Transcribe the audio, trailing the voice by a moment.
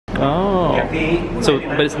Oh. So,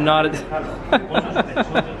 but it's not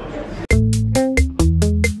a...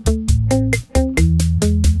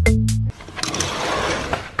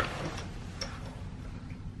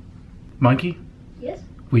 Monkey? Yes?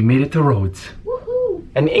 We made it to Rhodes. Woohoo!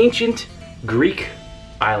 An ancient Greek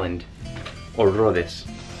island. Or Rhodes.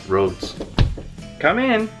 Rhodes. Come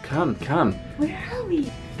in. Come. Where are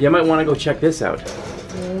we? You might want to go check this out.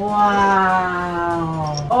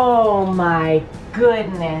 Wow. Oh my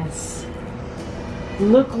goodness.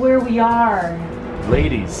 Look where we are.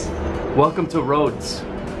 Ladies, welcome to Rhodes.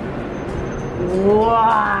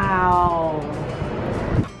 Wow.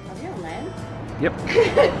 Are we on land? Yep.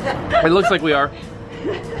 It looks like we are.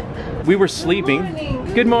 We were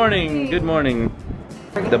sleeping. Good morning. Good morning.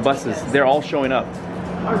 The buses, they're all showing up.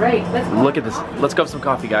 All right, let's go. Look at this. Let's go have some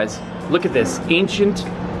coffee, guys. Look at this. Ancient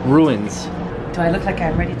ruins. Do I look like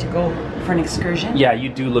I'm ready to go for an excursion? Yeah, you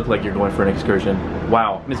do look like you're going for an excursion.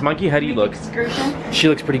 Wow. Miss Monkey, how do you look? Excursion? She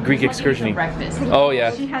looks pretty Greek excursion-y. Breakfast. Oh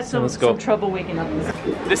yeah. She had So some, let's go. some trouble waking up.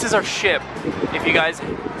 This is our ship. If you guys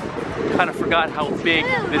kind of forgot how big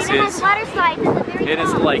this is. Water slide. It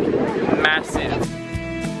is like massive.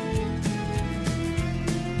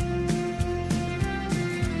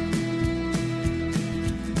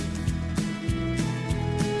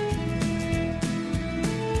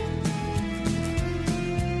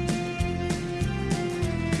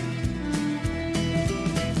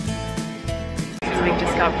 We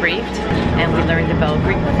just got briefed and we learned about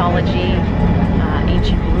Greek mythology,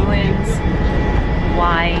 ancient ruins,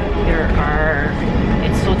 why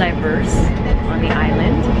it's so diverse on the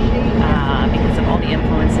island because of all the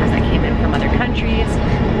influences that came in from other countries,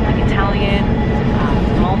 like Italian,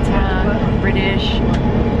 Malta, British,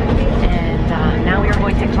 and now we are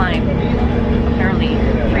going to climb apparently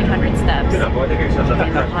 300 steps in the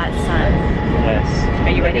hot sun. Yes.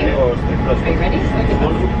 Are you ready? Are you ready?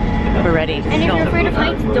 We're ready. And if you're afraid of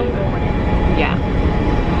heights, don't go on it. Yeah.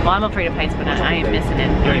 Well, I'm afraid of heights, but I ain't missing it.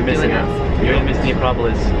 You ain't missing doing it. You ain't missing the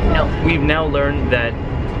Acropolis. No. We've now learned that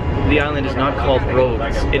the island is not called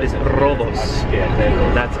Rhodes, it is Rhodos.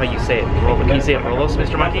 That's how you say it. Can you say it Rhodos,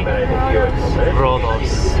 Mr. Monkey? Rhodos.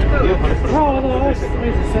 Rhodos.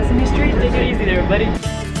 Sesame Street? Take it easy there, buddy.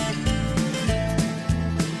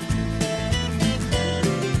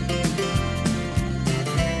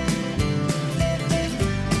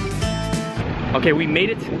 Okay, we made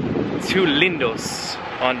it to Lindos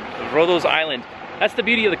on Rhodos Island. That's the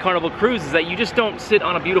beauty of the Carnival Cruise, is that you just don't sit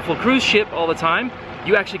on a beautiful cruise ship all the time.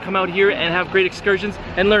 You actually come out here and have great excursions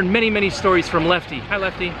and learn many, many stories from Lefty. Hi,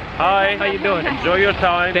 Lefty. Hi. How you doing? Enjoy your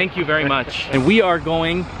time. Thank you very much. And we are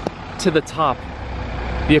going to the top,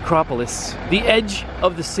 the Acropolis, the edge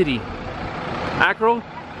of the city. Acropolis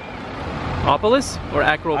or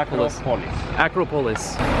Acropolis?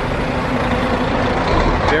 Acropolis.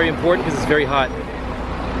 Very important because it's very hot.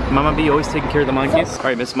 Mama B always taking care of the monkeys. All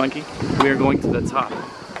right, Miss Monkey, we are going to the top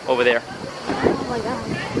over there. Oh my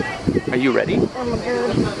god. Are you ready? Oh my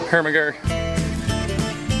god. Hermiger.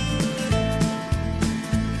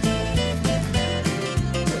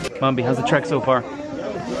 Mama B, how's the trek so far?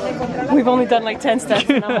 We've only done like 10 steps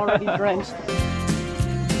and I'm already drenched.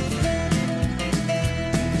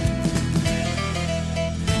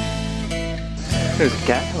 There's a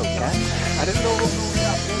cat. Hello, cat. I didn't know.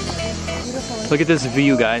 Look at this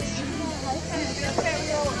view, guys.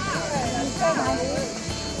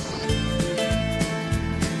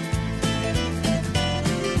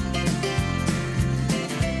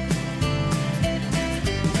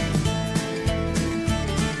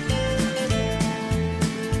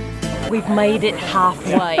 We've made it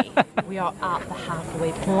halfway. We are at the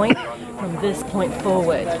halfway point. From this point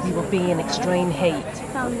forward, we will be in extreme heat.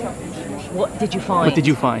 What did you find? What did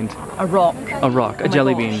you find? A rock. A rock, a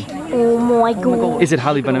jelly bean. Oh my god. Is it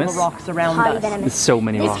highly venomous? The rocks around Highly us. venomous. There's so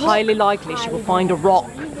many It's rocks. highly likely she will find a rock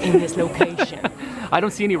in this location. I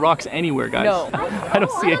don't see any rocks anywhere, guys. No. I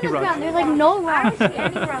don't see any rocks. There's like no rocks.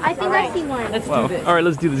 I think I see one. Let's Wow. do this. All right,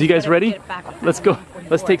 let's do this. You guys ready? Get back. Let's go.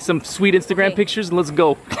 Let's take some sweet Instagram Okay. pictures and let's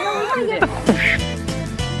go.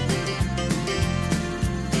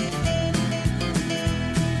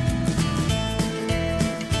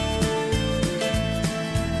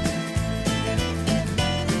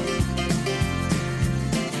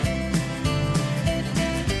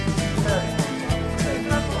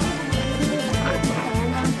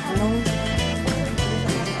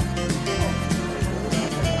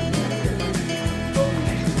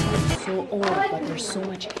 So old, but there's so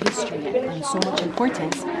much history and so much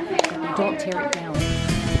importance that we don't tear it down.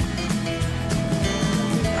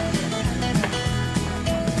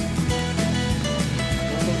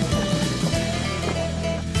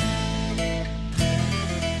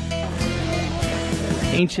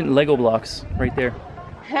 Ancient Lego blocks right there.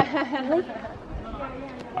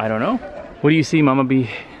 I don't know. What do you see, Mama B?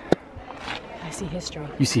 I see history.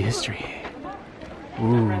 You see history.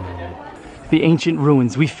 Ooh. The ancient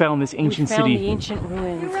ruins. We found this ancient We found city. the ancient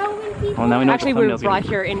ruins. Well, now we know Actually, what we the were thumbnail's brought gonna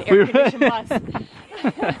here in air-conditioned bus.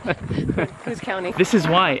 Who's counting? be. This is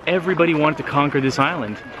why everybody wanted to conquer this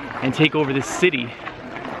island and take over this city,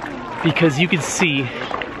 because you could see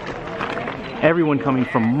everyone coming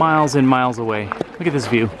from miles and miles away. Look at this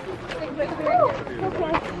view.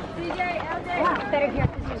 Better here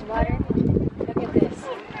because there's water. Look at this.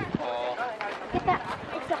 Look at that.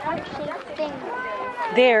 It's a heart-shaped thing.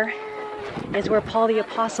 There is where Paul the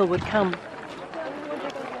Apostle would come.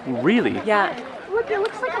 Really? Yeah. Look, it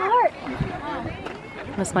looks like a heart.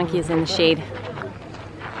 This monkey is in the shade.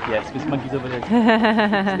 Yes, this monkey's over there.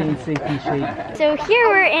 Stay in safety shade. So here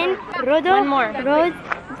we're in Rodo. One more.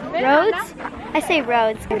 Roads. I say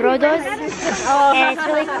roads. Rodos. And it's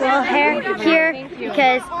really cool here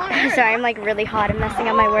because, sorry, I'm like really hot. I'm messing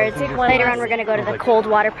up my words. Later on we're gonna go to the cold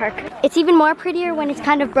water park. It's even more prettier when it's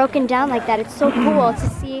kind of broken down like that. It's so cool to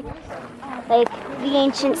see like the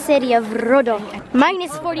ancient city of Rodo.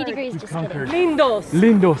 Minus 40 degrees, just kidding. Lindos.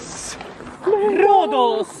 Lindos.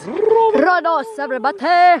 Rodos. Rodos,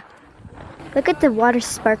 everybody! Look at the water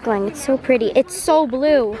sparkling. It's so pretty. It's so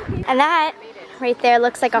blue. And that right there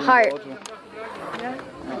looks like a heart.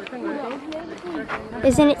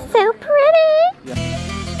 Isn't it so pretty?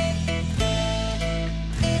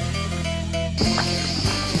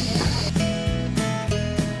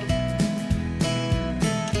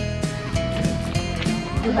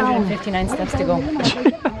 Two 159 steps to go.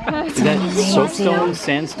 Is that soapstone,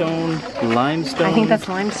 sandstone, limestone? I think that's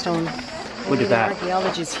limestone. Look at that.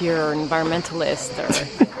 Archaeologists here, or environmentalist, or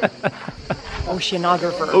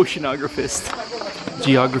oceanographer. Oceanographist.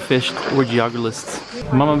 Geographist or geographists.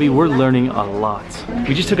 Mama B, we're learning a lot.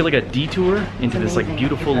 We just took like a detour into this like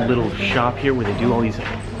beautiful little shop here where they do all these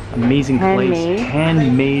amazing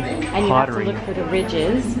handmade And you pottery. have to look for the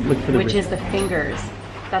ridges, Look for the which ridge. is the fingers.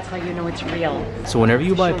 That's how you know it's real. So whenever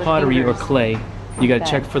you buy Show the pottery or fingers. clay, you gotta That.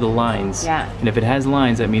 check for the lines. Yeah. And if it has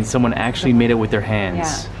lines, that means someone actually made it with their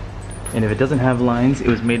hands. And if it doesn't have lines, it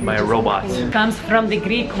was made by a robot. Comes from the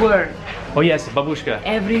Greek word. Oh yes, babushka.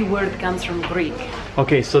 Every word comes from Greek.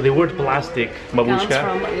 Okay, so the word plastic, Comes babushka,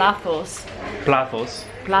 from lathos, plathos.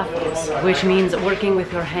 which means working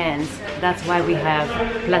with your hands. That's why we have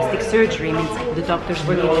plastic surgery, means the doctor's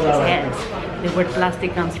working with his hands. The word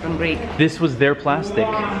plastic comes from Greek. This was their plastic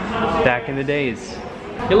back in the days.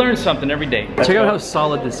 You learn something every day. Check out how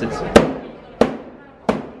solid this is.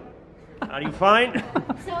 Are you fine?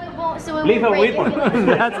 So it won't break if it-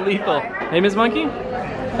 That's lethal. Hey, Miss Monkey?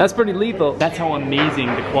 That's pretty lethal. That's how amazing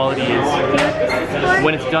the quality is.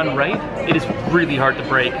 When it's done right, it is really hard to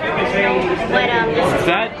break. But this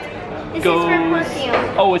That is goes... for perfume.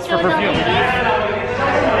 Oh, it's for So the perfume.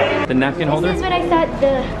 ladies- The napkin holder? This is what I thought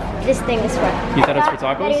this thing was for. You thought it was for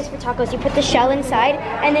tacos? That it was for tacos. You put the shell inside,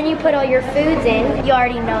 and then you put all your foods in. You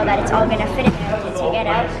already know that it's all gonna fit in there once you get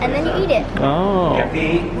out, and then you eat it.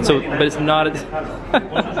 Oh. So, but it's not a...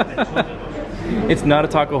 It's not a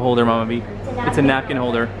taco holder, Mama B. It's a napkin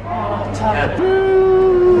holder.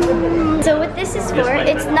 So what this is for,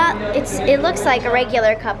 it's not, it looks like a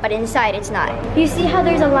regular cup, but inside it's not. You see how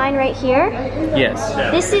there's a line right here? Yes.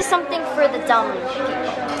 This is something for the dumb people.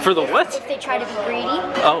 For the what? If they try to be greedy.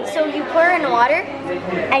 Oh. So you pour in water,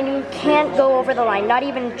 and you can't go over the line, not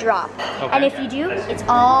even drop. And if you do, it's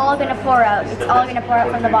all gonna pour out. It's all gonna pour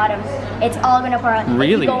out from the bottom. It's all gonna pour out.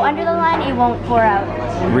 Really? If you go under the line, it won't pour out.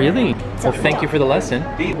 Really? Well, thank you for the lesson.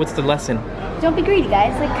 What's the lesson? Don't be greedy,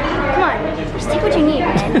 guys. Like, come on, just take what you need,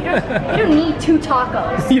 man. You don't need 2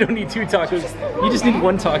 tacos. You don't need 2 tacos. You just need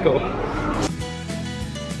 1 taco.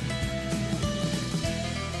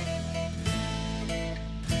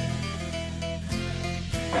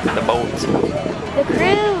 The boat. The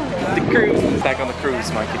cruise. The cruise. Back on the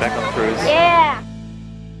cruise, Monkey. Back on the cruise. Yeah.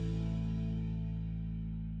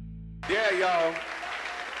 Yeah, y'all.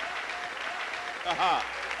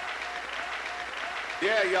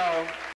 Yeah, y'all.